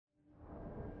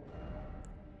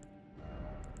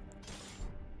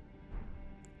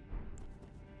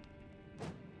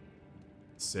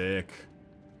sick.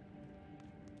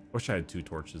 Wish I had 2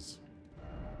 torches.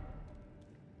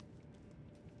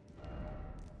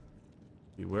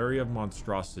 Be wary of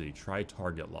monstrosity. Try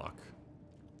target lock.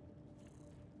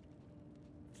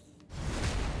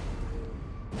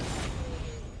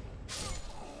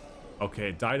 Okay,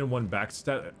 it died in 1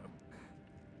 backstab.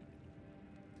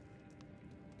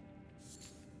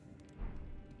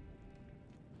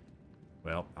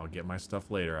 Well, I'll get my stuff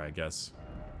later, I guess.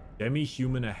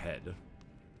 Demi-human ahead.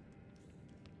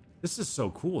 This is so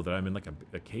cool that I'm in like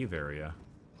a cave area.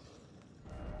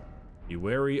 Be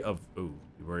wary of... Ooh,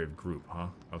 be wary of group, huh?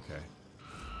 Okay.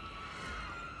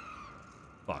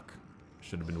 Fuck.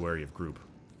 Should have been wary of group.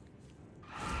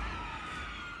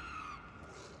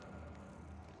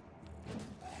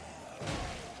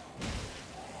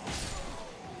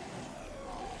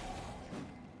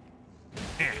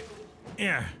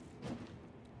 Yeah.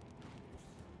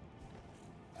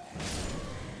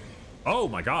 Oh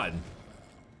my god.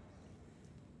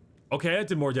 Okay, that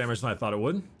did more damage than I thought it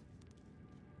would.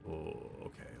 Oh,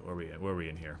 okay. Where are we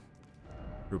in here?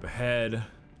 Group ahead.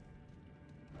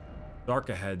 Dark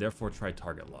ahead, therefore try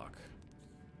target lock.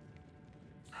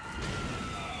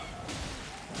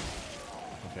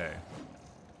 Okay.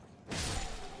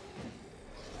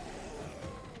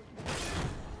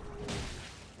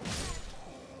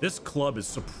 This club is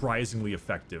surprisingly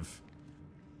effective.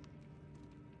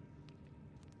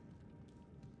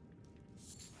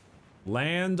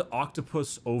 Land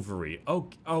octopus ovary.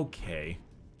 Okay.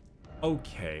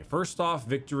 Okay. First off,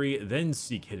 victory, then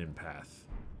seek hidden path.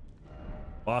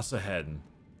 Boss ahead.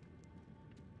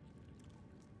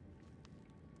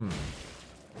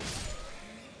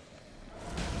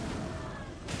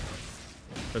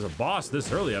 There's a boss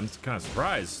this early. I'm kind of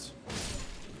surprised.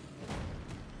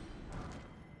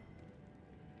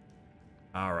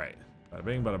 All right. Bada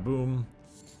bing, bada boom.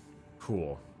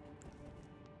 Cool.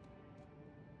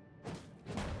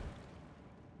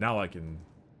 Now I can...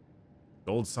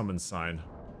 Gold summon sign.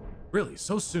 Really?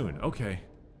 So soon? Okay.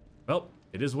 Well,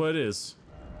 it is what it is.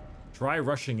 Try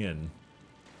rushing in.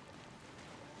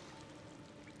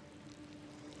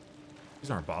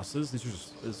 These aren't bosses. These are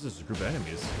just... This is a group of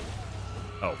enemies.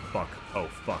 Oh, fuck. Oh,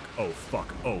 fuck. Oh,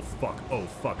 fuck. Oh, fuck. Oh,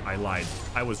 fuck. I lied.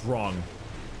 I was wrong.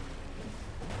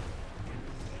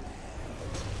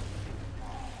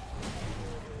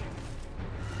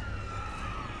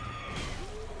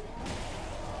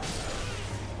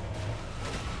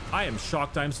 I am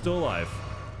shocked I'm still alive.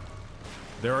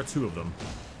 There are 2 of them.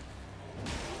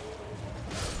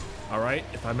 Alright,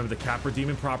 if I remember the Capra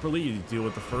Demon properly, you deal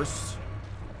with the first.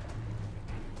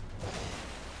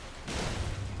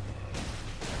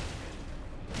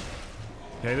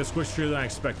 Okay, this was squishier than I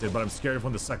expected, but I'm scared of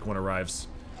when the second one arrives.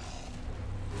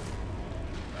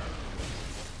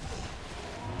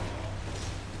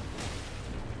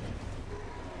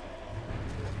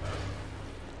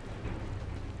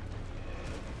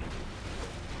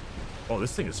 Oh,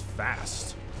 this thing is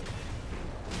fast.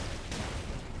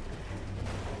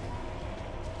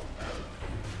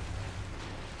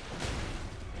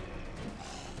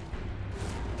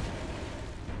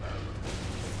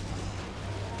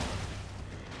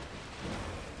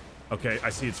 Okay, I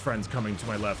see its friends coming to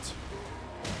my left.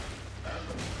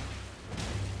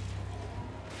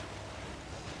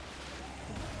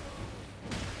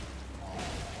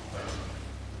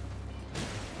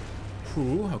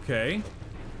 Ooh, okay.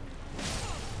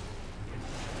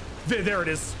 There it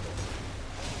is.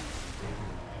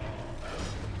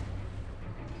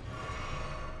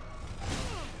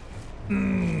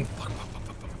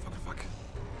 Fuck.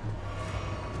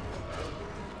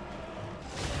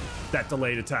 That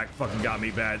delayed attack fucking got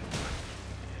me bad.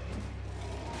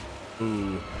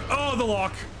 Ooh. Oh, the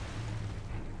lock.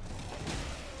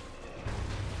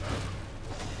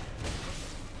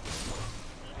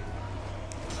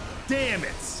 Damn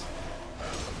it.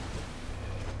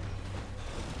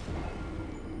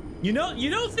 You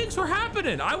know things were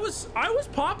happening. I was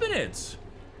popping it.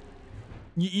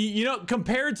 You know,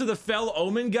 compared to the Fell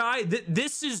Omen guy,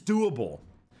 this is doable.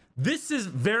 This is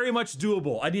very much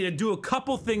doable. I need to do a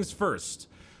couple things first.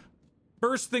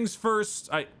 First things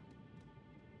first, did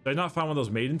I not find one of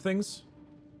those maiden things?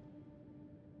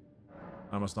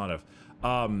 I must not have.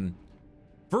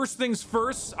 First things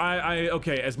first,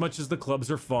 okay, as much as the clubs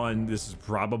are fun, this is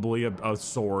probably a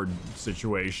sword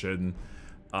situation.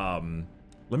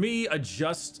 Let me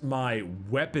adjust my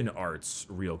weapon arts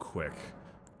real quick.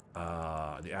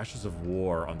 The Ashes of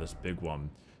War on this big one.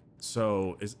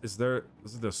 So, this is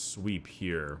the sweep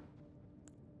here.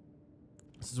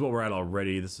 This is what we're at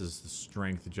already. This is the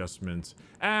strength adjustment.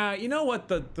 You know what?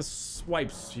 The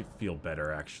swipes feel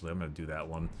better, actually. I'm gonna do that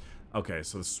one. Okay,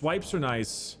 so the swipes are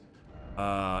nice.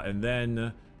 And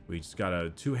then we just gotta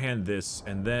two-hand this,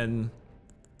 and then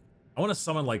I want to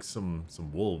summon like some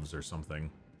wolves or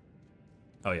something.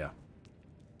 Oh yeah.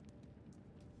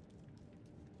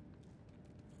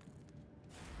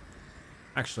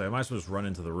 Actually, I might as well just run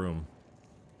into the room.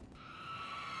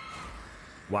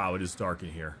 Wow, it is dark in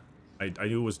here. I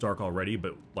knew it was dark already,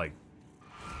 but like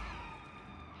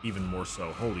even more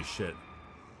so. Holy shit.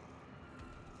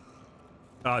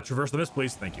 Traverse the mist,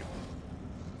 please. Thank you.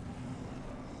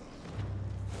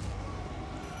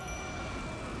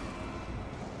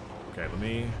 Okay, let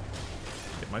me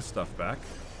get my stuff back.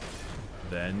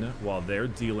 Then, while they're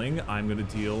dealing, I'm gonna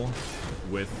deal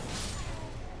with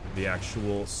the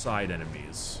actual side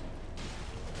enemies.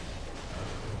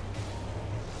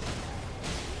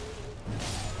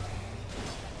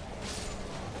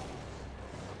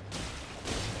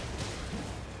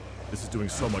 This is doing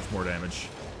so much more damage.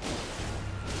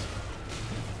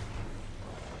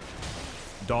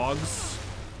 Dogs.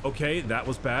 Okay, that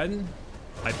was bad.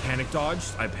 I panic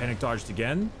dodged. I panic dodged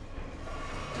again.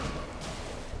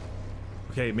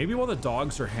 Okay, maybe while the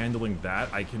dogs are handling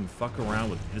that, I can fuck around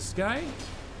with this guy.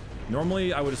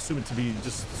 Normally, I would assume it to be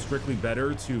just strictly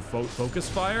better to focus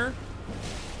fire.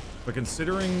 But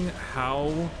considering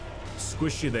how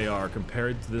squishy they are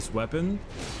compared to this weapon,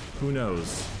 who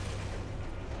knows?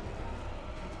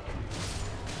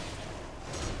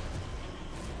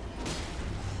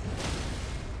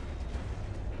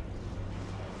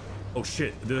 Oh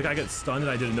shit, did the guy get stunned and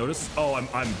I didn't notice? Oh,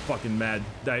 I'm fucking mad.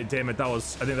 Damn it, I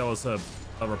think that was a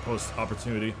riposte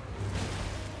opportunity.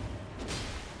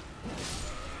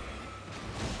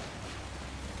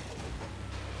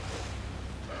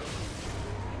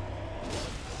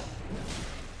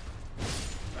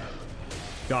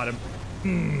 Got him.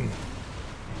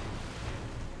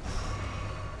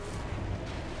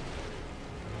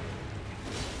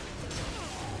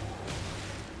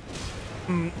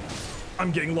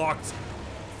 I'm getting locked.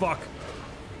 Fuck.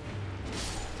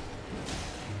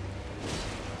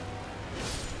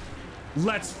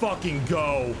 Let's fucking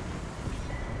go.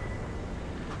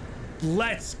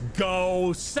 Let's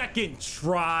go. Second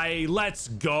try. Let's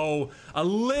go. A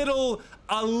little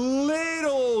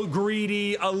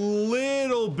greedy, a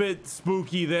little bit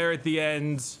spooky there at the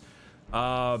end.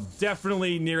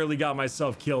 Definitely nearly got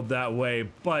myself killed that way,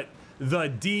 but the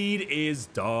deed is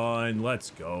done. Let's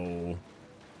go.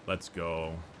 Let's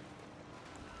go.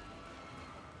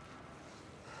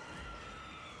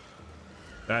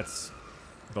 That's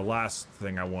the last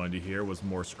thing I wanted to hear was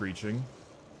more screeching.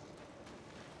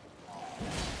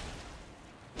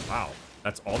 Wow,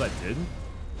 that's all that did?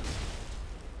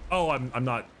 Oh, I'm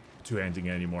not two-handing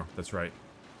it anymore. That's right.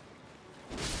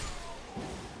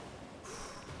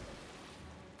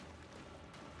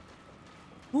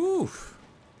 Oof.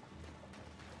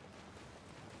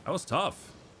 That was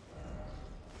tough.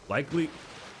 Likely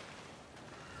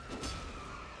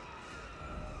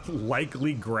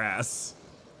grass.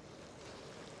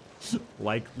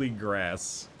 Likely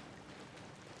grass.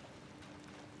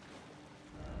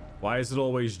 Why is it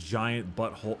always giant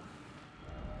butthole?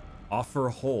 Offer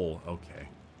hole. Okay.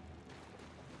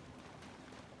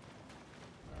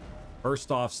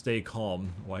 First off, stay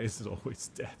calm. Why is it always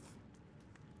death?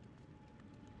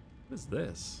 What is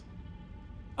this?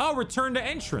 Oh, return to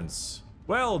entrance.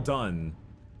 Well done.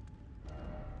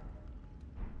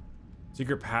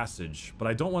 Secret passage. But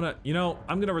I don't want to... You know,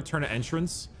 I'm going to return to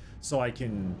entrance so I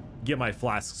can get my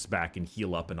flasks back and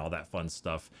heal up and all that fun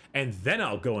stuff. And then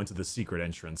I'll go into the secret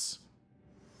entrance.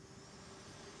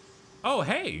 Oh,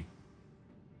 hey.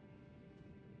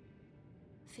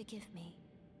 Forgive me.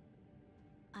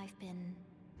 I've been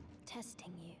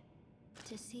testing you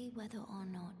to see whether or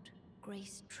not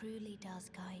grace truly does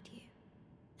guide you,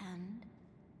 and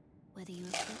whether you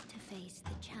are fit to face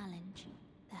the challenge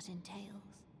that entails.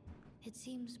 It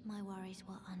seems my worries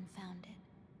were unfounded.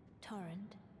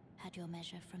 Torrent had your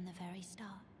measure from the very start,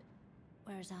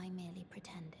 whereas I merely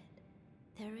pretended.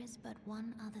 There is but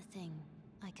one other thing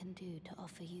I can do to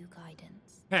offer you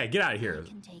guidance. Hey, get out of here. I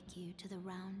can take you to the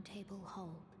Roundtable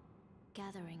Hold,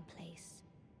 gathering place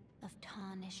of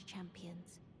tarnished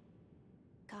champions,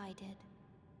 guided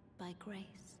by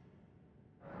grace.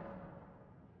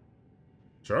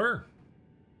 Sure.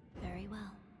 Very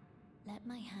well. Let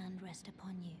my hand rest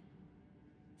upon you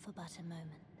for but a moment.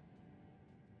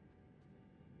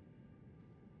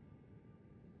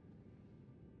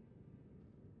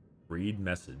 Read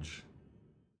message.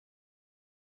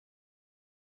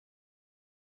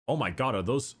 Oh my god,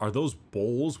 are those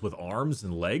bowls with arms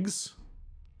and legs?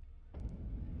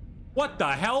 What the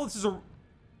hell? There's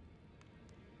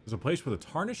a place where the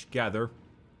tarnished gather.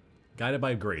 Guided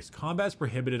by grace. Combat is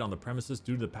prohibited on the premises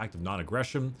due to the Pact of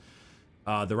Non-Aggression.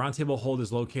 The Roundtable hold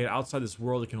is located outside this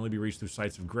world. It can only be reached through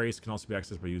sites of grace. It can also be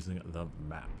accessed by using the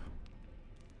map.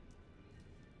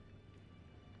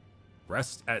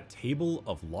 Rest at Table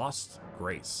of Lost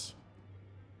Grace.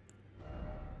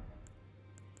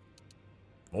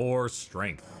 More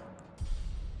strength.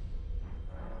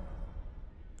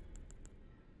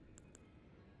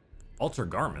 Alter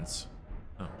garments.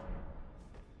 Oh.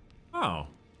 Oh.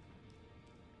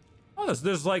 Oh,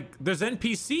 there's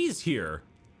NPCs here.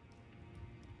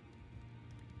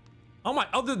 Oh my,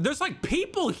 oh, there's like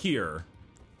people here.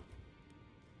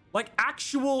 Like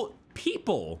actual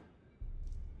people.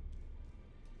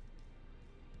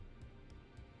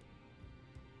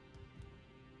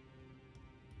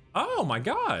 Oh my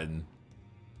god.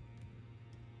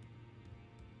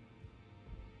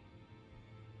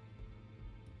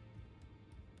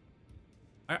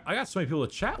 I got so many people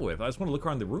to chat with. I just want to look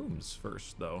around the rooms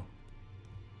first, though.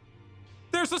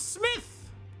 There's a smith!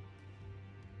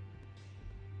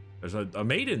 There's a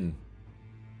maiden.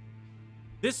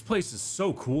 This place is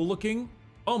so cool looking.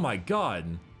 Oh my god.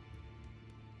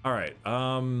 All right,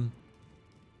 I'm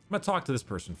gonna talk to this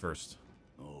person first.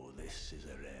 Oh, this is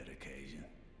a rare occasion.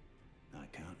 I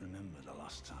can't remember the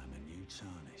last time a new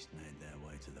tarnished made their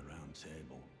way to the round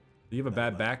table. Do you have a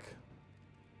bad back?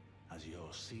 As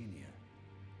your senior,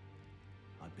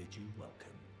 I bid you welcome.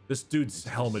 This dude's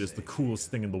helmet is the coolest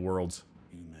thing in the world.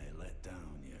 You may let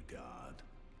down your guard.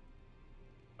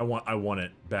 I want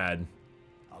it bad.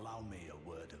 Allow me a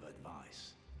word of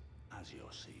advice. As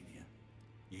your senior,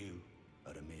 you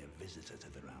are a mere visitor to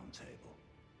the round table.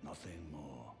 Nothing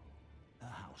more. A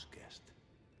house guest.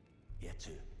 Yet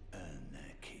to earn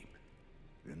their keep.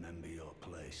 Remember your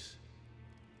place,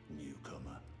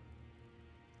 newcomer.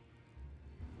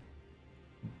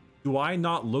 Do I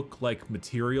not look like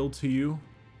material to you?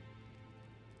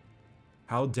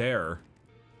 How dare?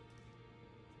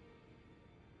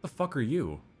 The fuck are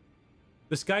you?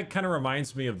 This guy kind of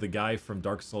reminds me of the guy from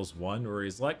Dark Souls 1 where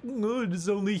he's like, oh, it is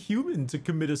only human to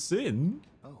commit a sin.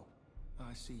 Oh,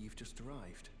 I see you've just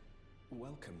arrived.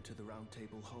 Welcome to the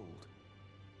Roundtable Hold.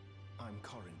 I'm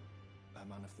Corin, a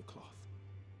man of the cloth.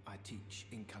 I teach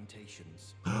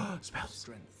incantations, Spells.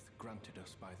 strength granted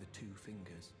us by the two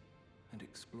fingers, and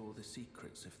explore the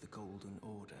secrets of the Golden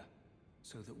Order,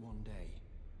 so that one day,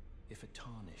 if a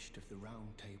tarnished of the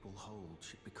Roundtable Hold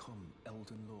should become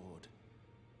Elden Lord,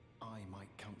 I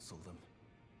might counsel them,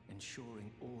 ensuring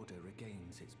order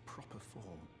regains its proper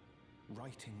form,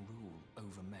 righting rule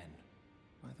over men.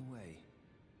 By the way,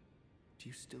 do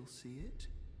you still see it?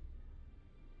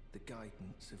 The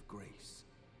guidance of grace.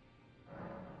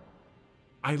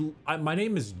 My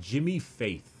name is Jimmy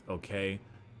Faith, okay?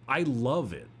 I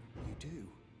love it. You do?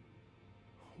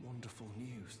 Wonderful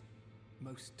news.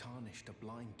 Most tarnished are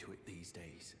blind to it these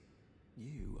days.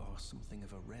 You are something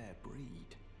of a rare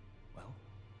breed. Well,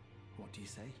 what do you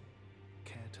say?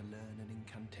 Care to learn an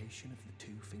incantation of the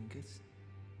two fingers?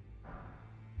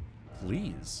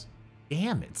 Please.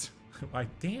 Damn it. Why,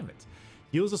 damn it.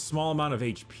 Heals a small amount of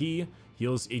HP.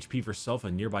 Heals HP for self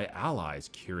and nearby allies.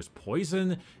 Cures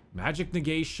poison. Magic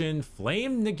negation.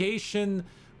 Flame negation.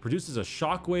 Produces a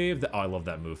shockwave. Oh, I love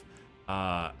that move.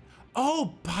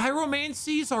 Oh,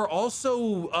 pyromancies are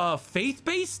also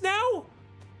faith-based now?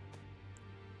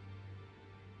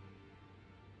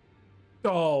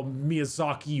 Oh,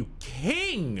 Miyazaki, you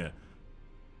king!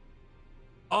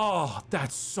 Oh,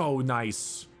 that's so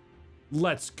nice.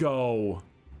 Let's go.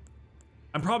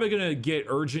 I'm probably gonna get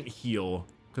urgent heal,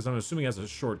 because I'm assuming it has a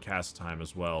short cast time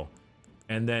as well.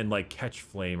 And then, like, catch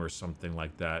flame or something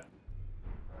like that.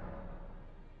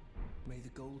 May the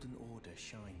Golden Order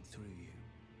shine through you.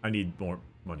 I need more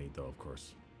money, though, of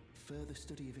course. Further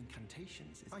study of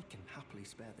incantations, I can happily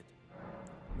spare that.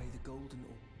 May the Golden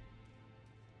Order...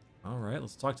 Alright,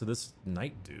 let's talk to this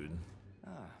knight dude.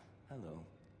 Ah, hello.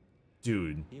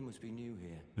 Dude. You must be new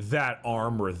here. That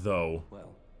armor, though.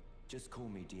 Well, just call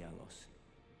me Dialos.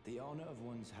 The honor of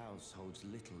one's house holds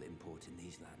little import in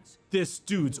these lands. This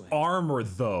dude's armor,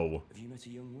 though. Have you met a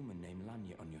young woman named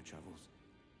Lanya on your travels?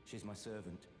 She's my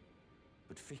servant,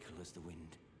 but fickle as the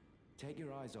wind. Take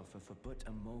your eyes off her for but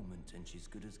a moment and she's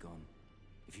good as gone.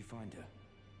 If you find her,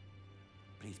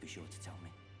 please be sure to tell me.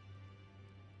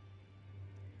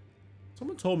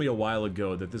 Someone told me a while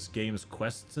ago that this game's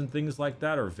quests and things like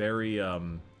that are very,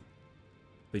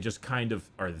 they just kind of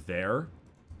are there.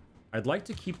 I'd like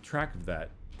to keep track of that.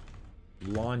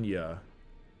 Lanya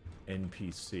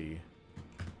NPC.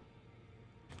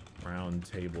 Round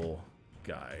table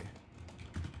guy.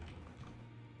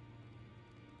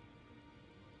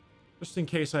 Just in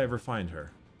case I ever find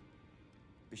her.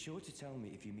 Be sure to tell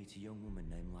me if you meet a young woman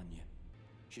named Lanya.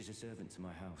 She's a servant to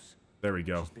my house. There we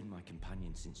go. She's been my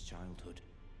companion since childhood.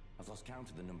 I've lost count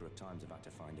of the number of times I've had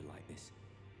to find her like this.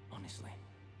 Honestly,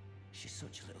 she's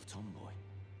such a little tomboy.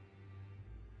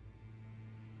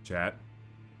 Chat.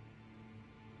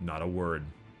 Not a word.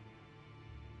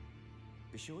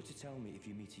 Be sure to tell me if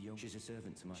you meet a young... She's a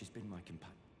servant to my... She's been my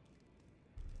companion.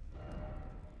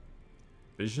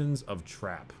 Visions of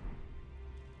Trap.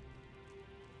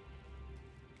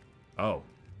 Oh.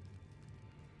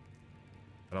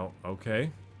 I don't...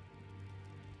 Okay.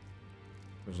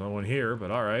 There's no one here, but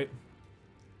alright.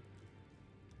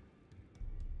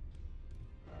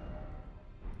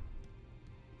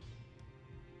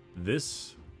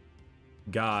 This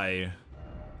guy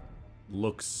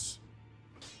looks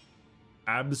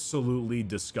absolutely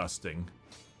disgusting.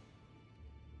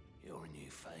 You're a new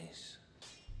face.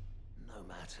 No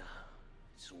matter,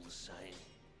 it's all the same.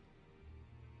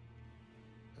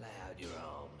 Lay out your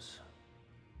arms.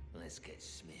 Let's get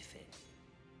smithing.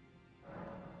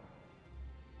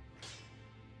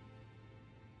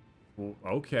 Well,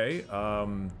 okay,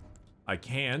 I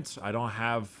can't. I don't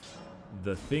have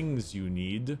the things you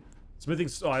need. Smithing,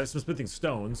 oh, I have some smithing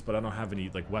stones, but I don't have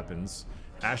any, like, weapons.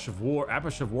 Ash of War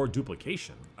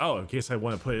duplication. Oh, in case I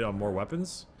want to put it on more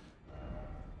weapons?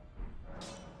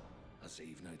 I see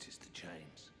you've noticed the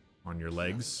chains. On your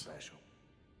legs? Special.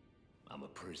 I'm a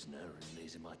prisoner and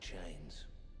these are my chains.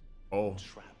 Oh.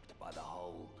 Trapped by the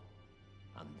hold.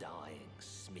 I'm dying,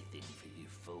 smithing for you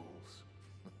fools.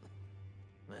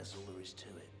 That's all there is to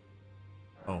it.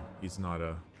 Oh, he's not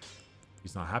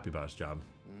happy about his job.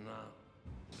 No,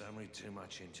 don't read too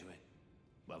much into it.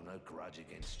 Well, no grudge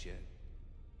against you.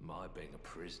 My being a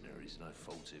prisoner is no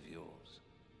fault of yours.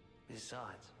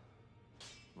 Besides,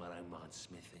 I don't mind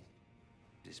smithing.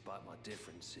 Despite my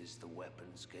differences, the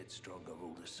weapons get stronger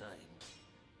all the same.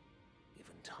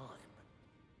 Given time,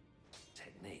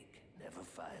 technique never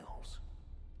fails.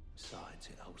 Besides,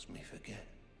 it helps me forget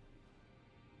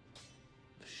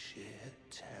the sheer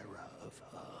terror of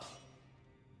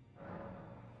her.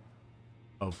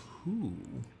 Of who?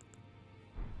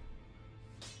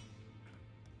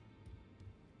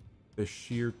 The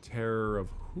sheer terror of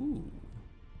who?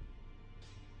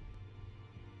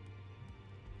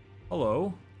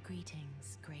 Hello.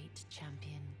 Greetings, great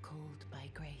champion called by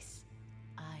grace.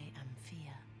 I am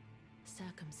Fia.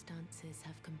 Circumstances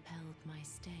have compelled my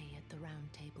stay at the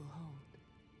Roundtable hold.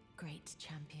 Great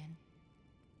champion,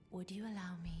 would you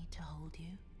allow me to hold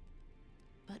you?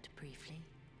 But briefly,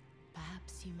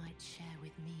 perhaps you might share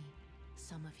with me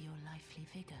some of your lively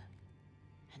vigor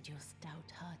and your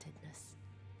stout-heartedness.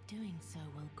 Doing so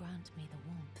will grant me the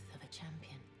warmth of a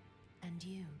champion, and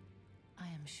you, I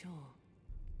am sure,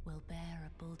 will bear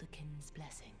a Baldakin's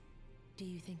blessing. Do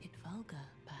you think it vulgar,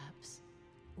 perhaps?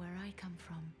 Where I come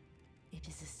from, it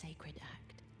is a sacred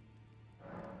act.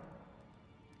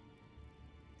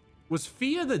 Was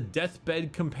Fia the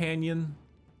deathbed companion?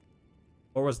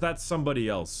 Or was that somebody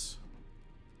else?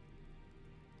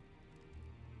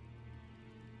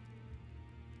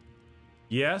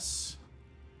 Yes?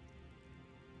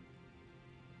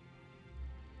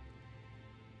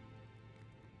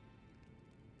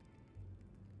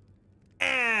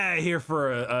 Here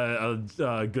for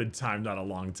a good time, not a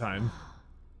long time.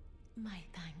 My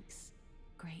thanks,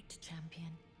 great champion.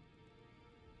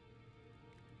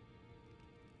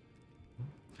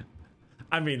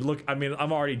 I mean, look,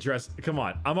 I'm already dressed. Come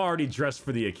on, I'm already dressed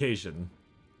for the occasion.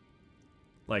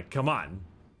 Like, come on.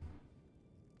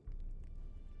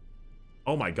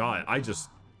 Oh my god, Very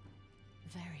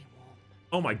warm.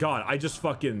 Oh my god, I just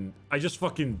fucking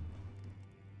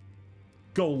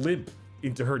go limp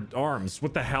into her arms.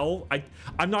 What the hell?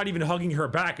 I'm not even hugging her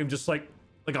back. I'm just like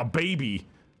a baby.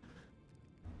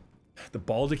 The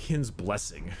Baldakin's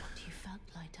blessing. What you felt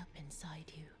light up inside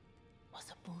you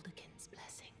was a Baldakin's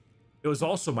blessing. It was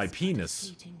also my It's but a penis.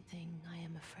 fleeting thing, I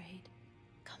am afraid.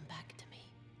 Come back to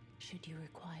me, should you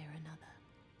require another.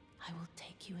 I will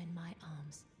take you in my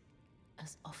arms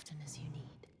as often as you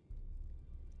need.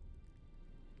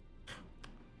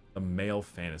 A male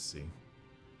fantasy.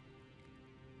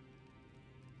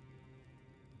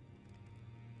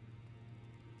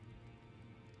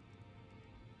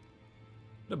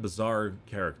 What a bizarre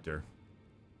character.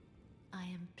 I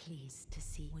am pleased to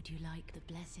see. Would you like the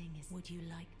blessing? Would you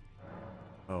like?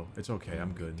 Oh, it's okay.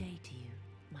 I'm good. Day to you,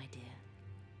 my dear.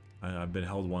 I've been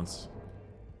held once.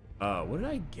 What did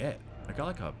I get? I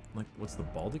got like what's the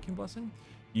Baldakin blessing?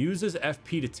 Uses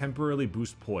FP to temporarily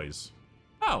boost poise.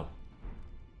 Oh,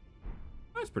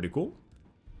 that's pretty cool.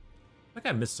 I think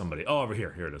I missed somebody. Oh, over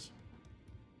here. Here it is.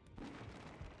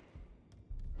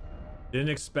 Didn't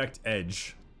expect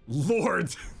edge.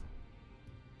 Lord.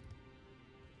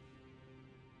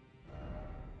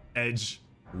 Edge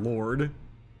Lord.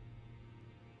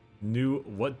 New,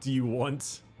 what do you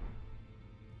want?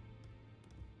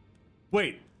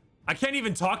 Wait, I can't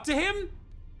even talk to him?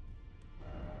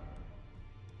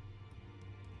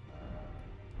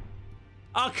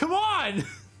 Oh, come on!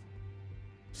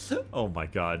 Oh my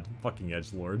god, fucking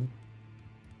edgelord.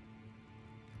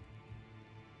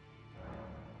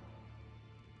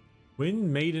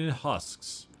 Wind Maiden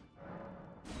Husks.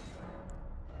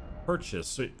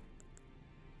 Purchase.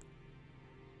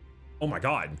 Oh my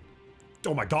god.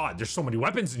 Oh my god, there's so many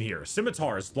weapons in here.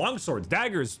 Scimitars, longswords,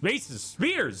 daggers, maces,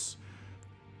 spears.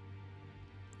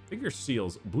 Figure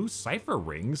seals, blue cipher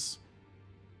rings.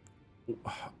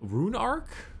 Rune arc?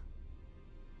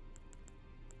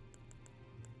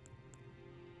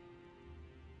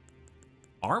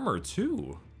 Armor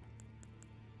too.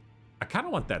 I kind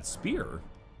of want that spear.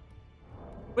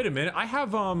 Wait a minute, I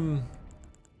have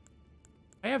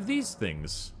these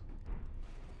things.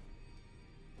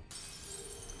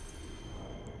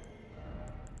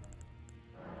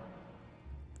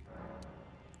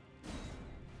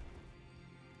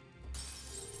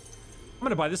 I'm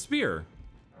gonna buy the spear.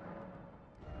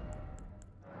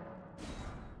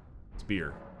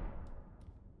 Spear.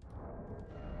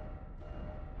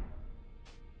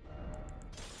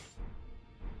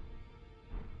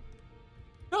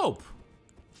 Nope.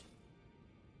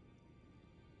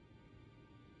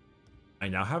 I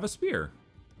now have a spear.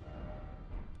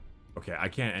 Okay, I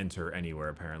can't enter anywhere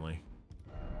apparently.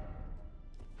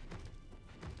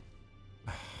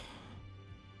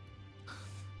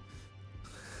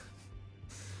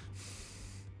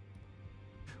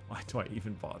 Why do I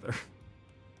even bother?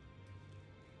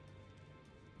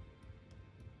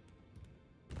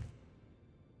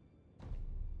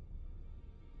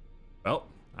 Well,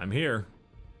 I'm here.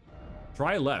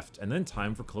 Try left, and then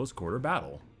time for close quarter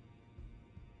battle.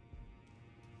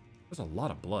 There's a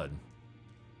lot of blood.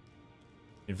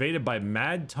 Invaded by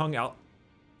Mad Tongue out.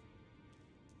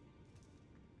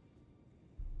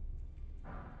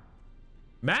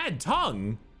 Mad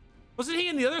Tongue? Wasn't he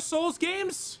in the other Souls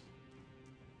games?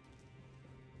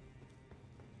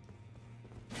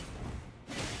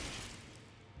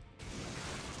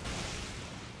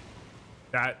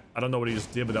 That, I don't know what he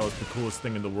just did, but that was the coolest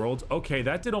thing in the world. Okay,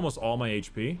 that did almost all my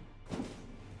HP.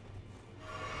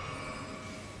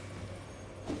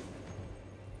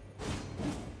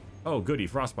 Oh, goody,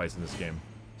 frostbite's in this game.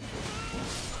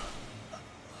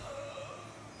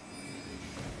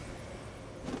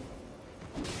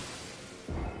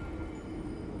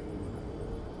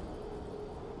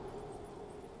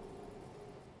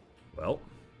 Well,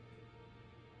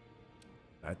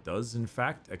 that does, in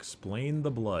fact, explain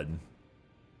the blood.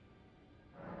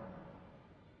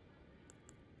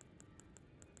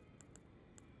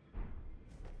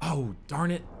 Oh,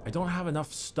 darn it. I don't have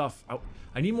enough stuff.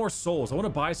 I need more souls. I want to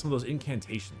buy some of those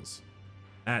incantations.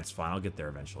 That's fine. I'll get there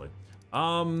eventually.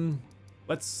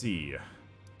 Let's see.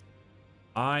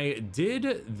 I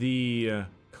did the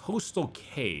coastal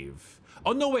cave.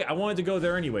 Oh, no, wait. I wanted to go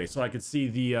there anyway so I could see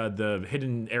the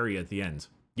hidden area at the end.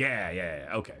 Yeah.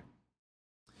 Okay.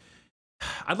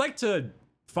 I'd like to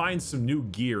find some new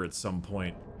gear at some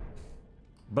point.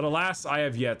 But alas, I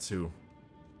have yet to.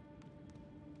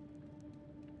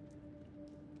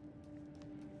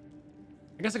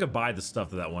 I guess I could buy the stuff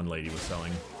that one lady was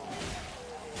selling.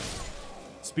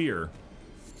 Spear.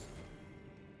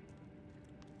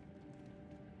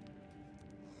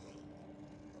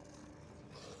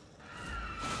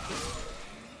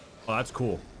 Oh, that's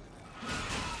cool.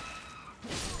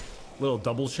 Little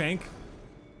double shank.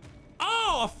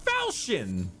 Oh, a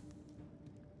falchion!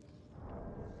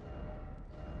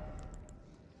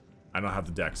 I don't have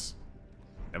the dex.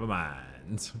 Never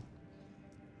mind.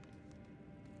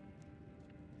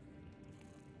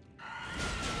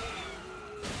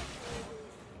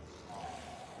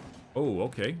 Oh,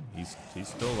 okay. He's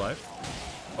still alive.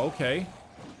 Okay.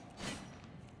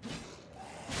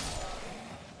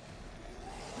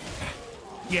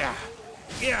 Yeah.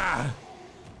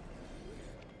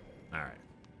 Alright.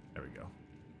 There we go.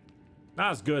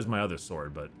 Not as good as my other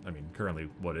sword, but, I mean, currently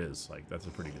what is. Like, that's a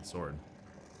pretty good sword.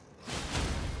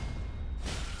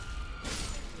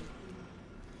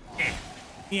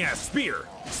 Yeah, spear!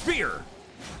 Spear!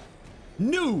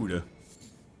 Nude!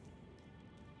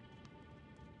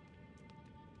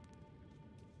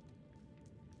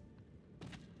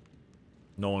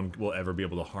 No one will ever be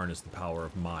able to harness the power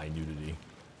of my nudity.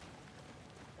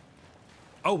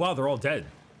 Oh wow, they're all dead.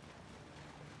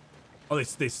 Oh,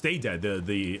 they stay dead.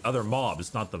 The other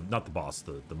mobs, not the boss.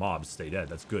 The mobs stay dead.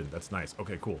 That's good. That's nice.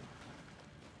 Okay, cool.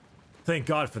 Thank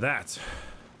God for that.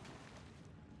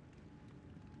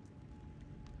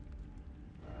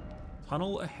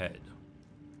 Tunnel ahead.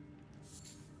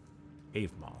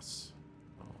 Cave moss.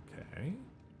 Okay.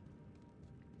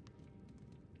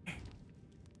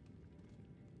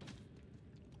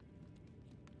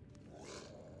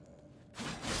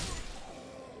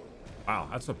 Wow,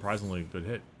 that's a surprisingly good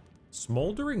hit.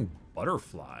 Smoldering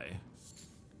butterfly.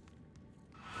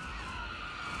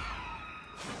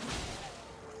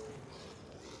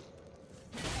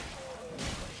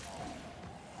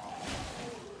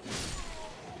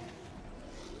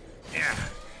 Yeah.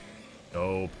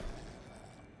 Dope.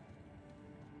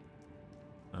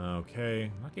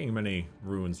 Okay, not getting many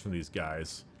ruins from these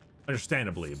guys.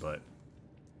 Understandably, but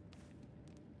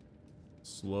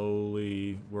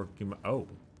slowly working my... Oh.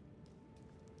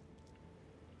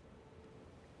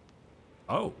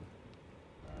 Oh.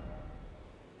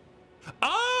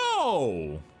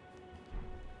 Oh!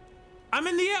 I'm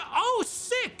in the air. Oh,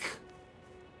 sick!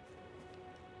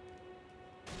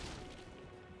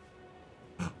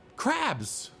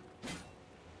 Crabs!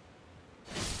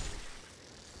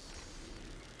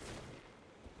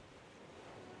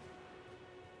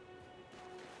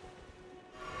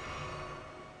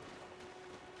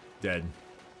 Dead.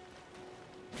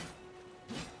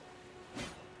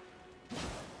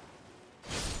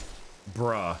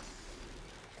 Bruh.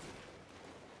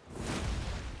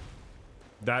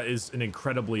 That is an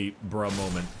incredibly bruh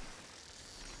moment.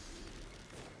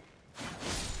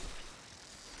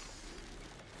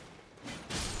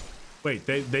 Wait,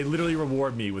 they literally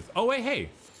reward me with, oh wait, hey.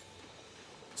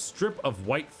 Strip of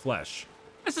white flesh.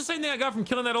 That's the same thing I got from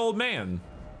killing that old man.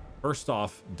 First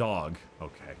off, dog.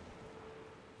 Okay.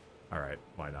 Alright,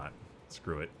 why not?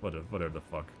 Screw it. Whatever the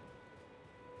fuck.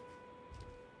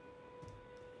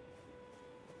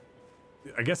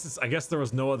 I guess there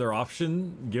was no other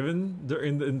option given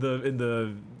in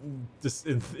the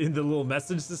little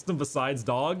message system besides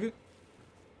dog.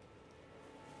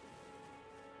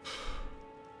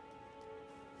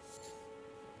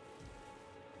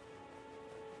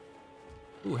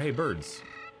 Ooh, hey birds.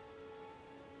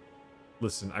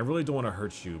 Listen, I really don't want to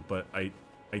hurt you, but I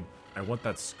want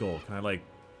that skull. Can I like?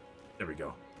 There we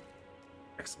go.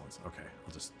 Excellent. Okay,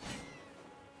 I'll just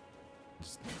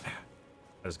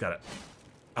I just got it.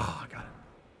 Ah, I got it.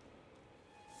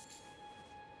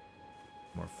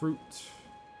 More fruit.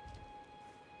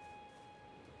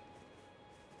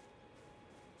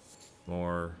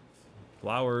 More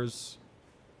flowers.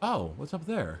 Oh, what's up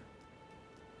there?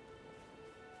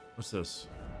 What's this?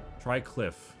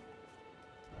 Tri-cliff.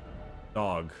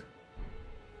 Dog.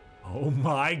 Oh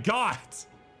my god!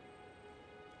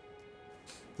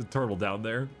 The turtle down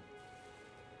there.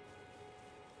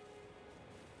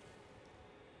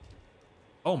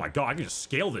 Oh my god, I can just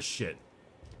scale this shit.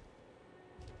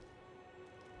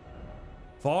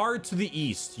 Far to the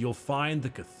east, you'll find the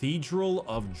Cathedral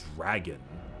of Dragon.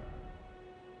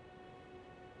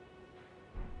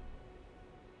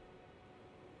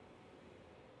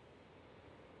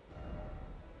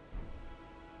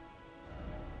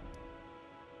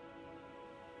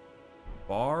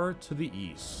 Far to the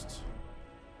east,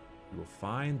 you will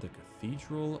find the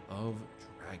Cathedral of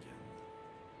Dragon.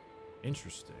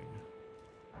 Interesting.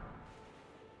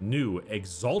 New,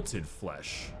 exalted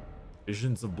flesh.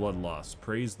 Visions of blood loss.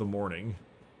 Praise the morning.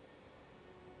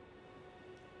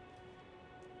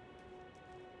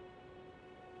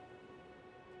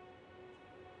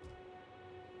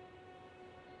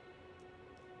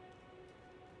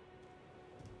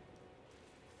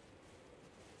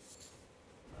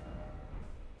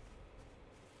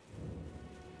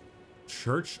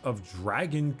 Church of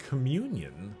Dragon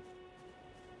Communion.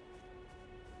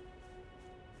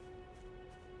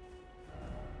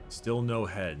 Still no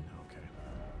head. Okay.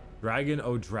 Dragon,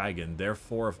 oh dragon.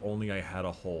 Therefore, if only I had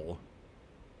a hole.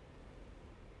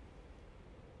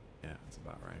 Yeah, that's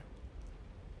about right.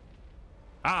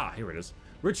 Ah, here it is.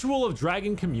 Ritual of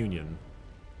Dragon Communion.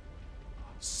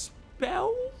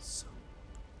 Spells?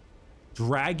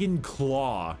 Dragon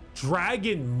Claw.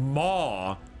 Dragon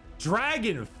Maw.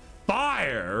 Dragon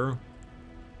Fire.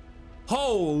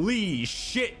 Holy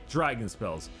shit, dragon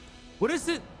spells. What is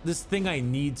it, this thing I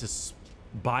need to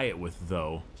buy it with,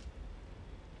 though?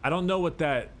 I don't know what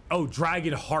that... Oh,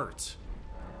 Dragon Heart.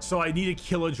 So I need to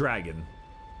kill a dragon.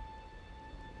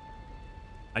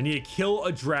 I need to kill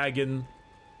a dragon,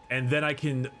 and then I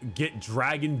can get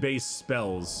dragon-based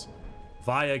spells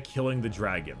via killing the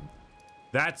dragon.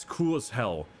 That's cool as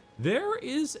hell. There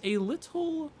is a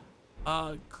little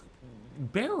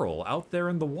barrel out there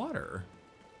in the water.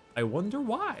 I wonder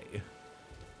why.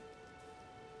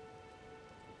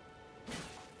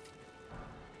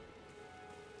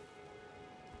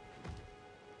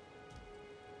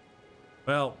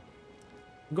 Well,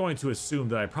 I'm going to assume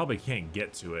that I probably can't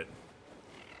get to it.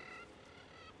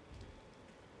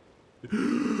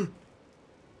 I'm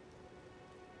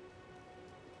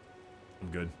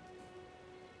good.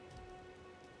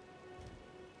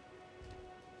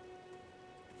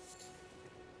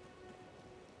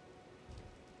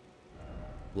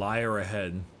 Liar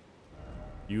ahead.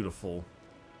 Beautiful.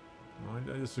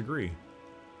 No, I disagree.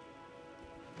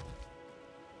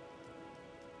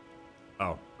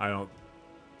 Oh, I don't...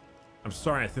 I'm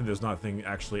sorry, I think there's nothing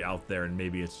actually out there, and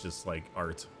maybe it's just, like,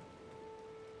 art.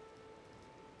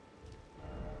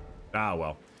 Ah,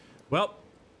 well. Well,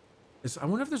 I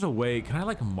wonder if there's a way... Can I,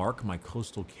 like, mark my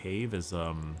coastal cave as,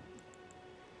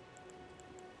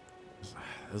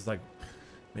 like...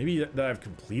 Maybe that I've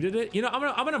completed it? You know,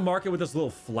 I'm gonna mark it with this little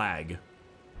flag.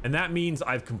 And that means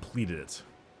I've completed it.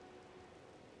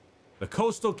 The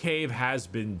coastal cave has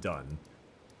been done.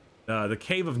 The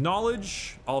Cave of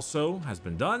Knowledge also has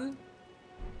been done.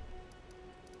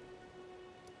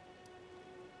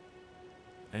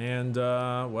 And,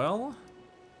 well...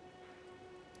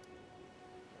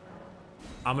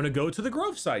 I'm gonna go to the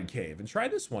Groveside Cave and try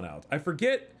this one out. I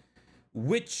forget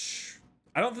which...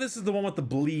 I don't think this is the one with the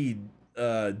bleed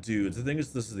dudes. I think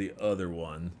this is the other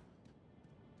one.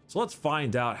 So let's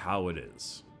find out how it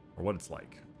is. Or what it's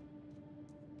like.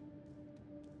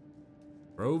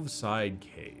 Groveside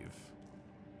Cave.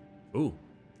 Ooh,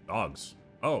 dogs.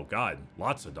 Oh god,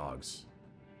 lots of dogs.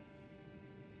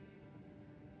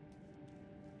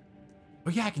 Oh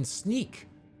yeah, I can sneak.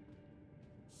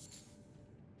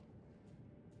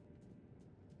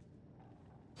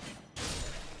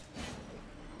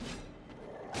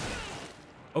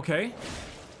 Okay.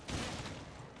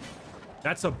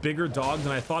 That's a bigger dog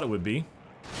than I thought it would be.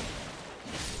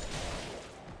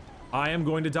 I am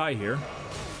going to die here.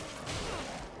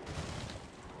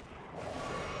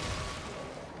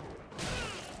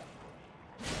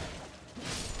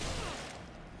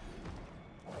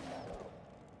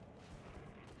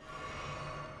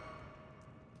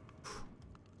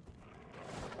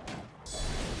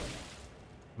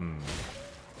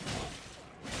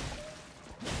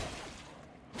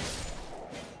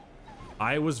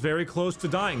 I was very close to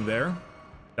dying there.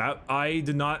 I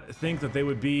did not think that they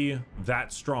would be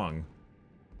that strong.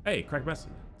 Hey, crack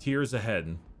message. Tears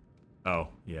ahead. Oh,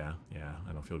 yeah,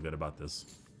 I don't feel good about this.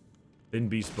 Thin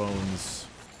beast bones.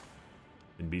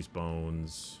 Thin beast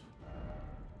bones.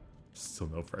 Still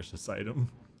no precious item.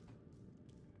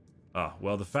 Ah,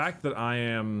 well, the fact that I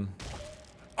am...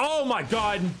 Oh my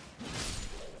god!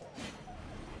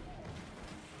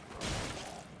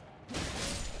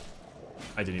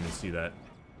 I didn't even see that.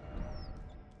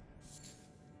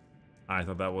 I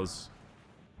thought that was...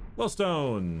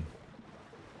 Glowstone!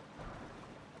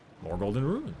 More golden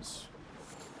runes.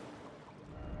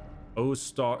 Oh,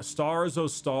 stars, oh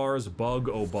stars, bug,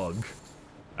 oh bug.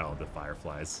 Oh, the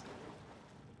fireflies.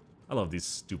 I love these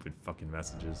stupid fucking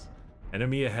messages.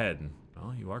 Enemy ahead.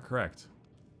 Oh, you are correct.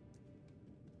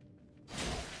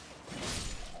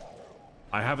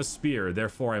 I have a spear,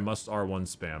 therefore I must R1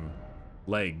 spam.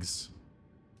 Legs.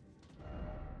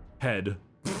 Head.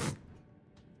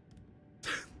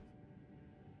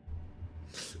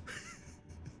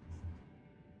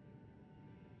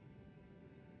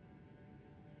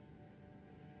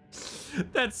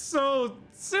 That's so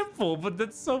simple, but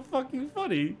that's so fucking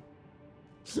funny.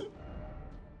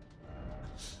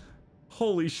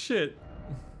 Holy shit.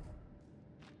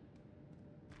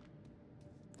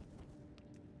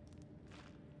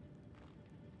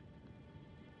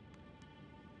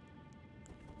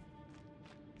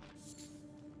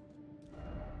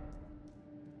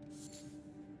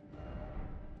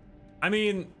 I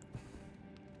mean,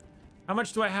 how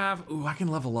much do I have? Ooh, I can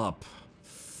level up.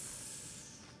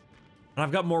 And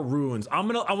I've got more runes. I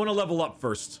want to level up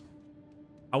first.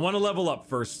 I want to level up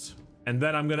first, and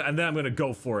then I'm gonna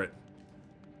go for it.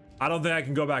 I don't think I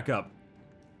can go back up.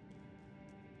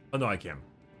 Oh no, I can.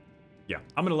 Yeah,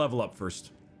 I'm gonna level up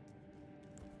first.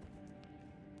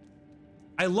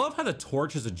 I love how the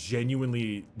torch is a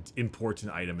genuinely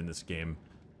important item in this game.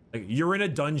 Like, you're in a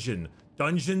dungeon.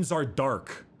 Dungeons are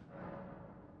dark.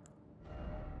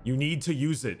 You need to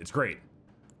use it. It's great.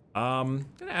 Gonna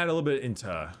add a little bit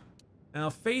into... Now,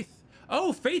 faith...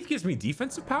 Oh, faith gives me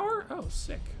defensive power? Oh,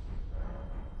 sick.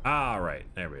 All right,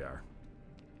 there we are.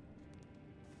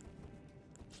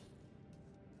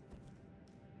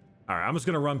 All right, I'm just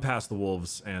gonna run past the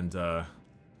wolves and go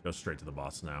straight to the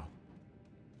boss now.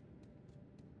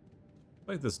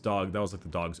 Like this dog, that was like the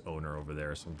dog's owner over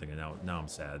there or something, and now I'm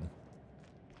sad.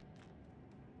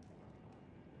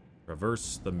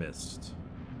 Traverse the mist.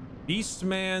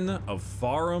 Beastman of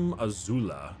Farum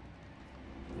Azula.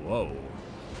 Whoa.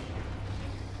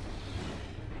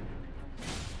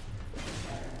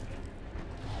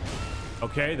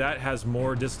 Okay, that has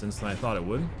more distance than I thought it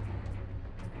would.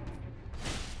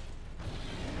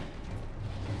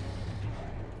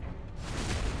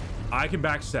 I can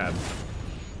backstab.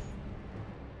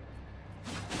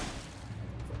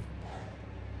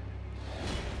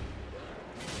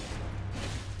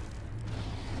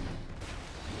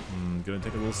 Gonna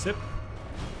take a little sip.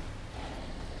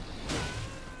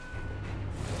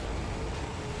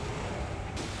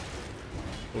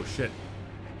 Oh shit.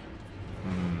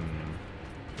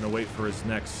 Gonna wait for his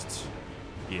next.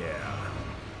 Yeah.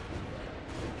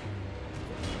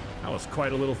 That was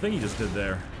quite a little thing he just did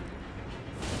there.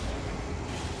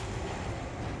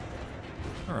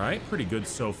 All right, pretty good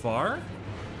so far.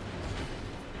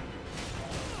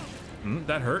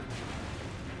 That hurt.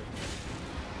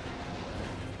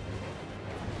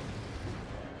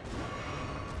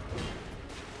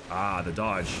 Ah, the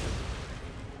dodge.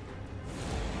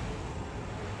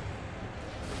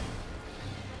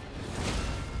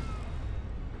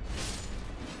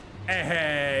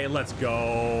 Hey, let's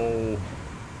go.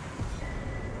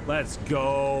 Let's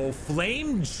go.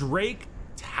 Flame Drake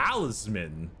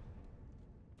Talisman.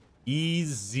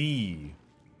 Easy.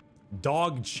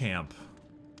 Dog Champ.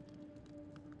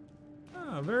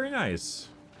 Ah, very nice.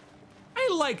 I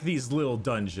like these little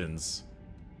dungeons.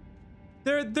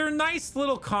 They're nice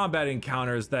little combat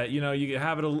encounters that, you know, you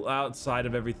have it outside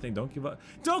of everything. Don't give up.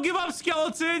 Don't give up,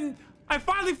 skeleton! I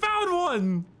finally found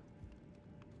one!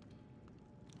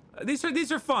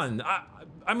 These are fun.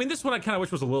 I mean, this one I kind of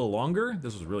wish was a little longer.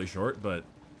 This was really short, but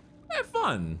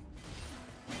fun.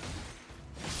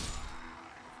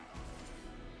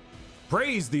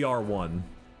 Praise the R1.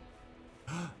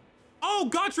 Oh,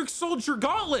 Godric Soldier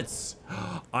Gauntlets!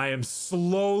 I am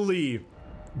slowly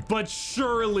but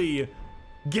surely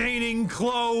gaining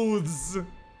clothes.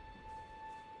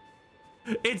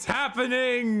 It's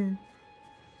happening.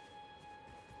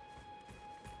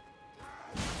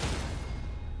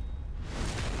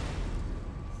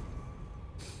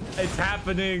 It's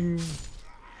happening.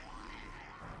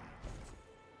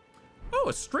 Oh,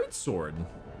 a straight sword.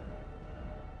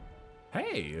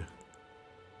 Hey.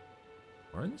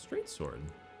 Wearing the straight sword.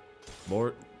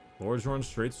 Lord Jorn's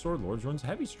straight sword, Lord Jorn's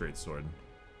heavy straight sword.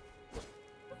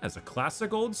 That's a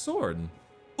classic old sword.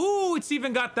 Ooh, it's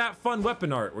even got that fun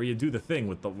weapon art where you do the thing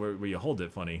with the where you hold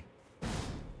it funny.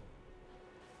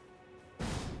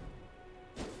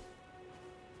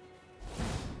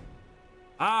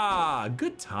 Ah,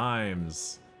 good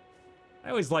times. I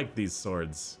always liked these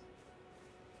swords.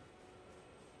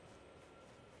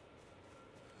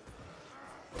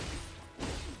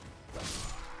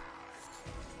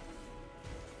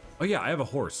 Oh yeah, I have a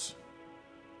horse.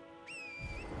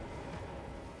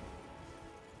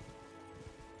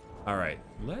 All right,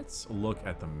 let's look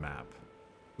at the map.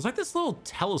 There's like this little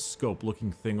telescope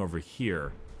looking thing over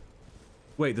here.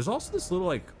 Wait, there's also this little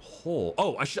like hole.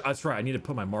 Oh, that's right. I need to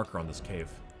put my marker on this cave.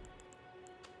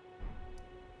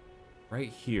 Right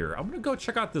here. I'm gonna go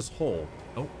check out this hole.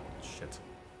 Oh, shit.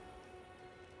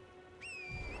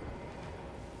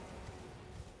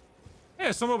 Hey,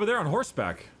 there's someone over there on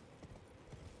horseback.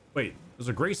 Wait, there's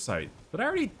a grace site. But I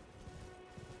already...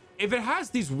 If it has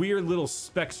these weird little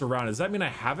specks around, does that mean I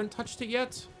haven't touched it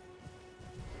yet?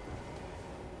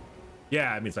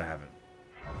 Yeah, it means I haven't.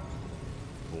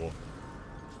 Cool.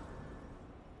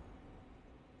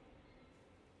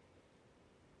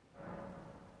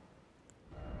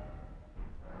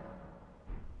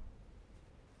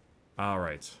 All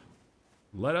right.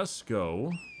 Let us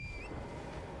go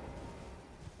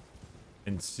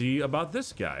and see about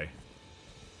this guy.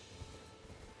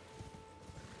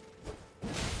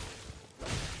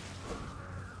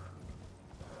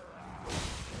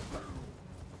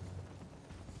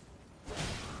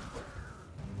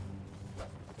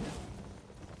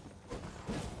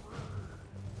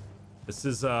 This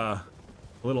is a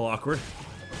little awkward.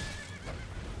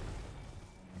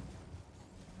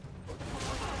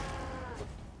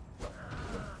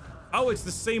 Oh, it's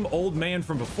the same old man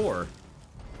from before.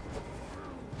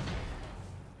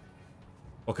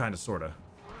 Well, kind of, sort of.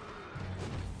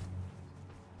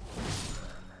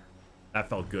 That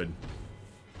felt good.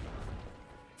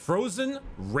 Frozen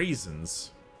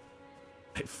raisins.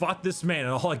 I fought this man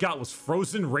and all I got was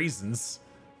frozen raisins.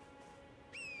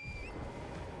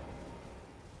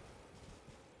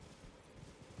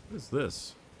 What is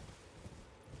this?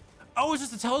 Oh, it's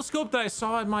just a telescope that I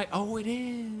saw in my... Oh, it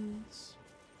is.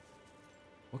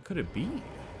 What could it be?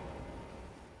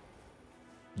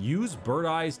 Use bird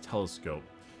eye's telescope.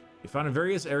 You found in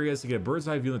various areas to get a bird's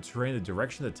eye view of the terrain, the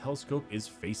direction the telescope is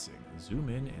facing. Zoom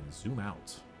in and zoom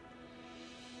out.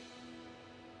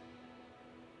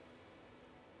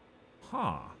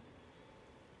 Huh.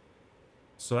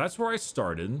 So that's where I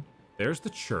started. There's the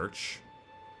church.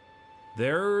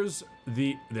 There's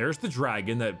the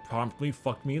dragon that promptly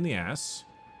fucked me in the ass.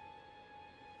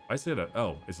 I said,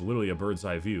 oh, it's literally a bird's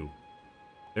eye view.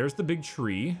 There's the big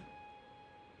tree.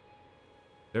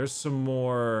 There's some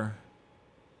more.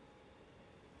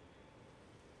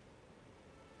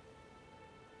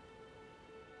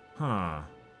 Huh.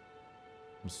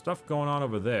 Some stuff going on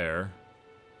over there.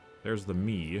 There's the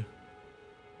me.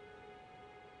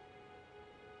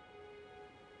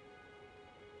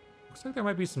 Looks like there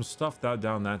might be some stuff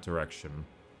down that direction.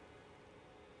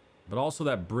 But also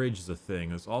that bridge is a thing.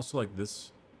 There's also like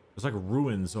this. There's like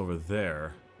ruins over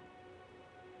there.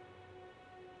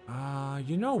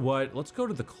 You know what? Let's go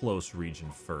to the close region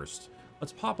first.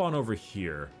 Let's pop on over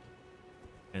here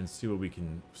and see what we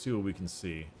can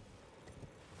see.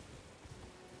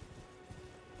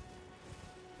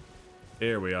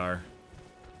 There we are.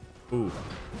 Ooh.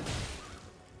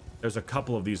 There's a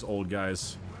couple of these old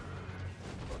guys.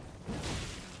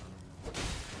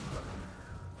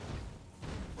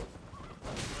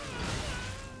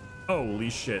 Holy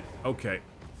shit. Okay.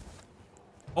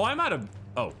 Oh, I'm out of...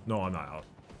 Oh, no, I'm not out.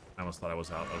 I almost thought I was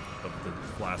out of the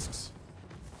flasks.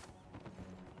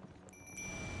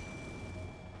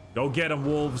 Go get them,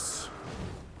 wolves.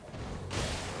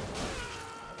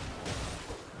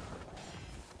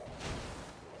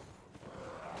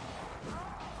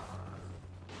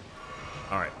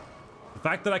 Alright. The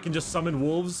fact that I can just summon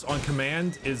wolves on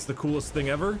command is the coolest thing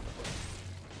ever.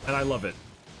 And I love it.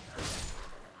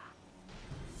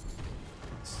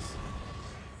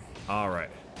 Alright.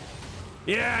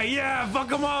 Yeah, yeah,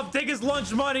 fuck him up! Take his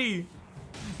lunch money!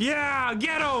 Yeah,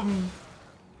 get him!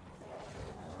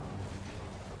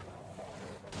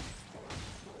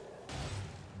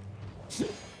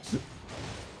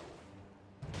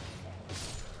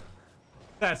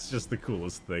 That's just the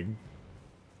coolest thing.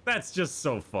 That's just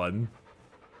so fun.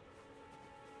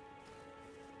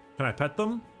 Can I pet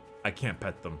them? I can't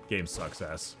pet them. Game sucks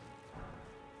ass.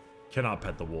 Cannot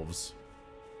pet the wolves.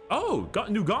 Oh, got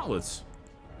new gauntlets.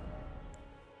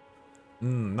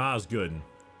 Not as good.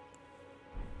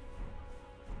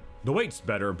 The weight's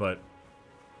better, but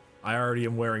I already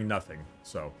am wearing nothing,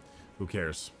 so who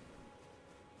cares?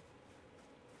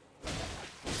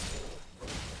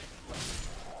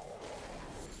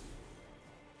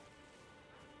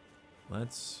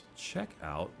 Let's check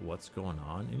out what's going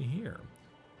on in here.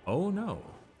 Oh no.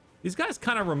 These guys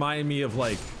kind of remind me of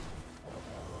like...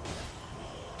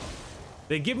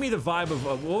 They give me the vibe of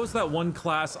what was that one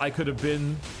class I could have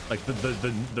been? Like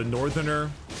the northerner?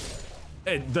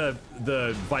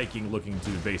 The Viking looking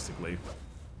dude, basically.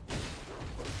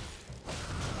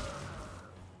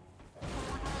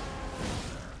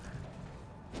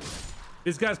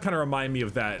 These guys kind of remind me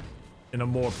of that in a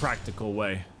more practical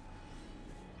way.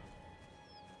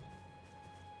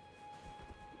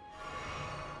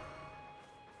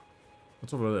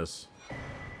 What's over this?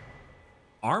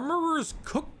 Armorer's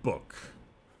Cookbook.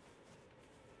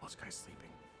 Oh, this guy's sleeping.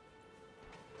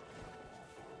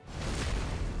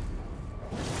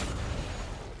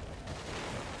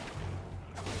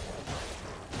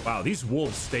 Wow, these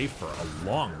wolves stay for a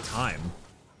long time.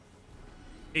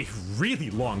 A really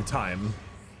long time.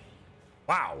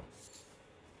 Wow.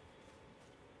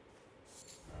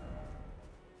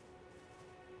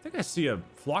 I think I see a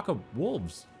flock of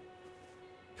wolves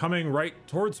coming right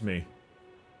towards me.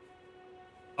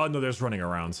 Oh no, there's running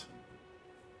around.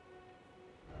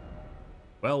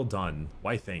 Well done.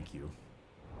 Why, thank you.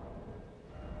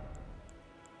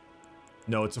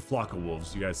 No, it's a flock of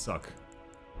wolves. You guys suck.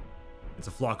 It's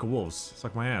a flock of wolves.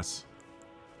 Suck my ass.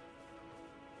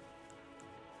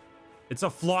 It's a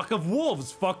flock of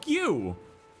wolves. Fuck you.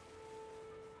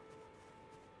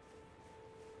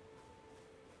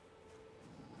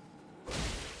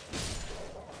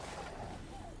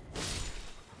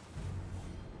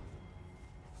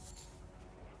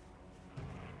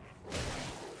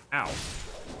 Ow.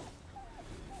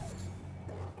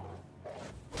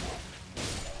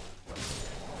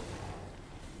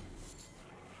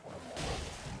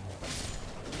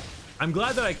 I'm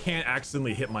glad that I can't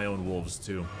accidentally hit my own wolves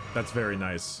too. That's very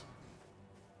nice.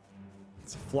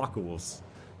 It's a flock of wolves.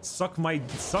 Suck my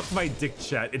dick,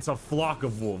 chat. It's a flock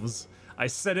of wolves. I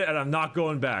said it and I'm not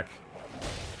going back.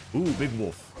 Ooh, big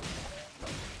wolf.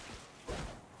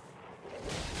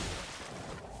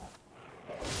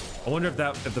 I wonder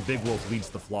if the big wolf leads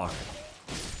the flock.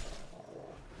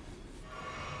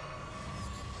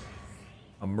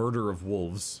 A murder of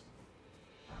wolves.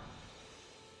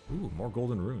 Ooh, more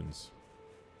golden runes.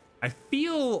 I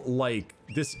feel like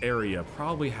this area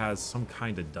probably has some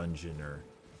kind of dungeon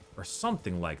or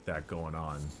something like that going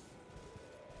on.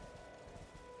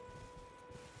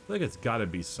 feel like it's gotta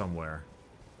be somewhere.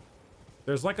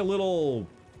 There's like a little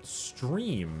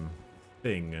stream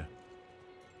thing.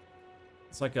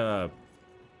 It's like a...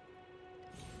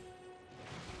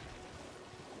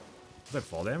 Is that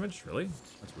fall damage? Really?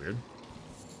 That's weird.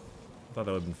 I thought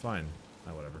that would have been fine.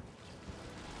 Oh, whatever.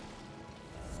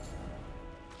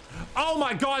 Oh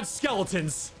my god,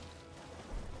 skeletons!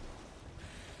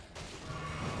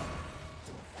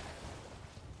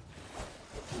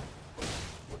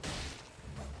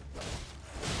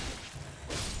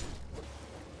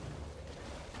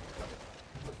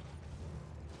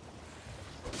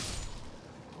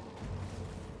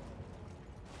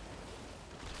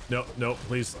 No, no,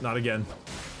 please, not again.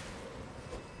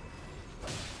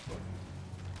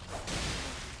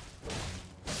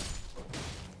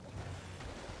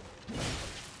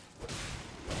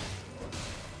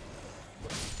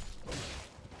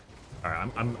 All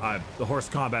right, the horse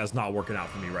combat is not working out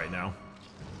for me right now.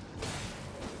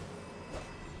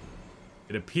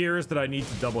 It appears that I need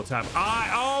to double tap.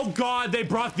 Oh god, they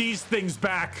brought these things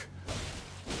back.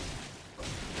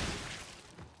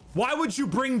 Why would you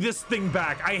bring this thing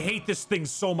back? I hate this thing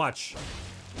so much.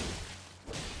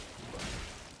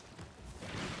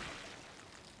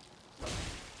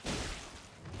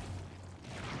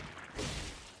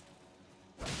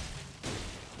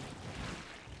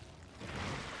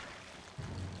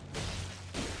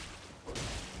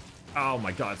 Oh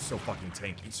my god, it's so fucking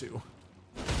tanky too.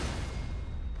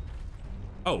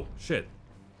 Oh, shit.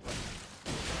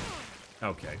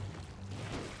 Okay.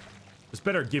 This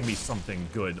better give me something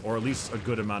good, or at least a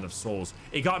good amount of souls.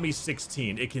 It got me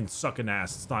 16. It can suck an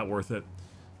ass. It's not worth it.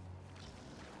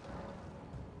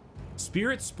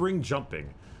 Spirit Spring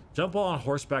Jumping. Jump while on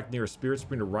horseback near a Spirit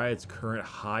Spring to ride its current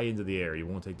high into the air. You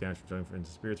won't take damage from jumping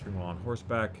into Spirit Spring while on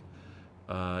horseback.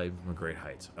 Even from a great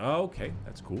height. Oh, okay,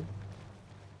 that's cool.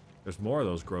 There's more of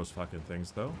those gross fucking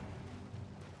things, though.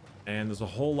 And there's a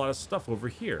whole lot of stuff over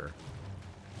here.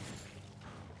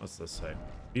 What's this say?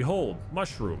 Behold,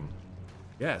 mushroom.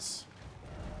 Yes.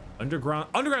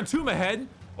 Underground tomb ahead.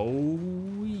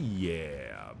 Oh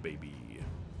yeah, baby.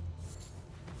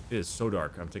 It is so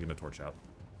dark. I'm taking the torch out.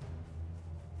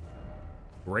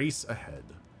 Grace ahead.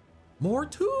 More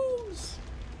tombs.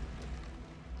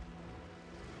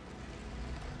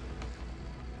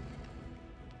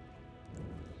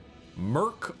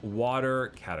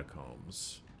 Murkwater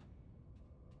Catacombs.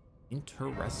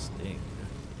 Interesting.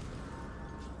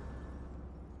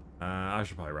 I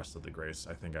should probably rest at the Grace.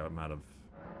 I think I'm out of...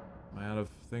 Am I out of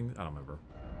thing? I don't remember.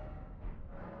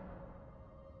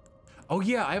 Oh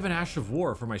yeah, I have an Ash of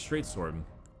War for my straight sword.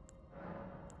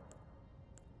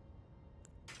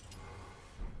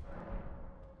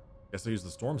 Guess I'll use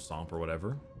the Storm Stomp or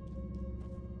whatever.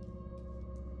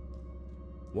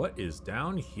 What is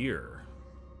down here?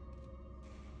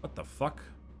 What the fuck?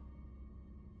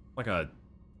 Like a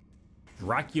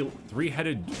Dracula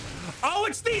three-headed... Oh,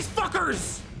 it's these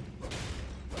fuckers!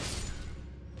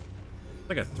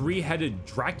 Like a three-headed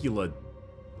Dracula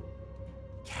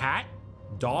cat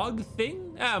dog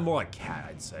thing? More like cat,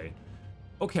 I'd say.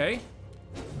 Okay.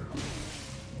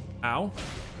 Ow.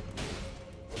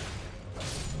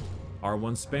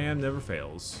 R1 spam never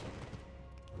fails.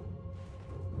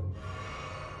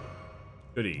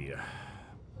 Goody.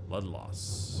 Blood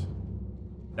loss.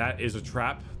 That is a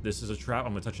trap. This is a trap.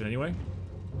 I'm gonna touch it anyway.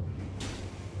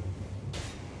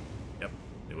 Yep,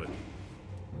 do it.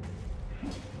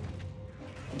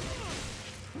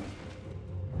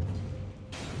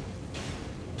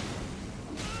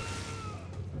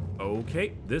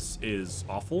 Okay, this is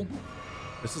awful.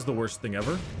 This is the worst thing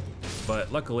ever.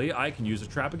 But luckily, I can use a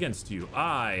trap against you.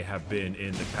 I have been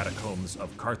in the catacombs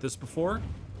of Karthus before.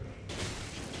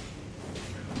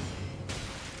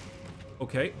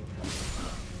 Okay.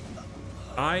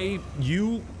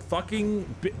 You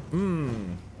fucking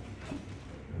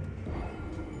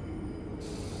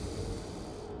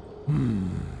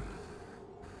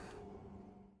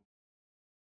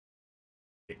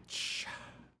Bitch.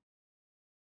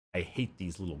 I hate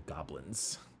these little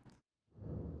goblins.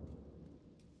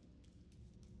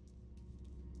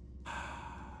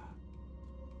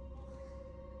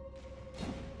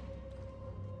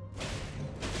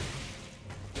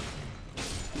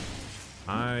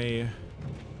 I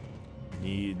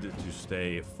need to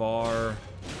stay far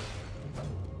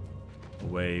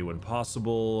away when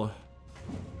possible.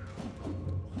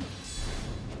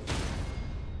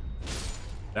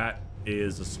 That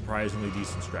is a surprisingly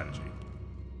decent strategy.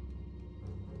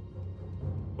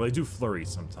 Well, they do flurry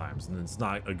sometimes, and it's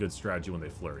not a good strategy when they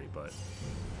flurry, but...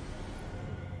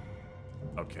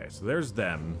 Okay, so there's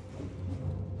them.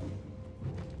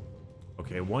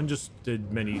 Okay, one just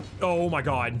did many... Oh my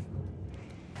god!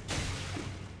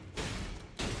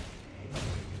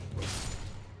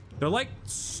 They're like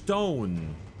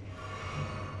stone.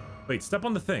 Wait, step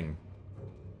on the thing.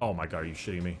 Oh my god, are you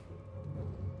shitting me?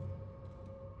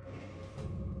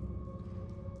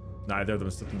 Neither of them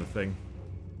stepped on the thing.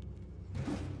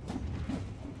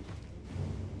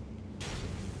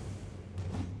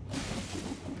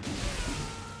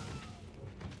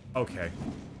 Okay.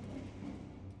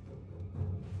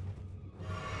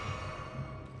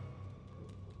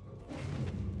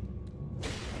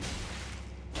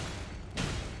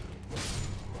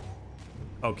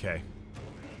 Okay.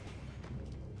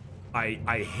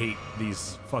 I hate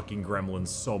these fucking gremlins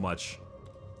so much.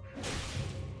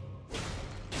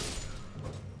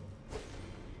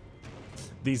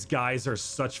 These guys are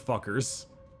such fuckers.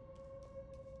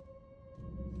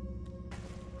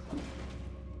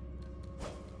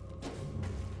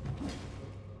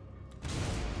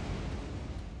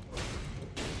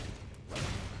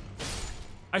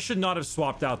 I should not have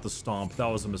swapped out the stomp. That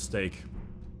was a mistake.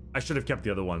 I should have kept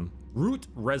the other one. Root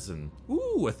resin.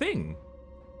 Ooh, a thing.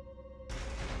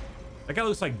 That guy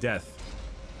looks like death.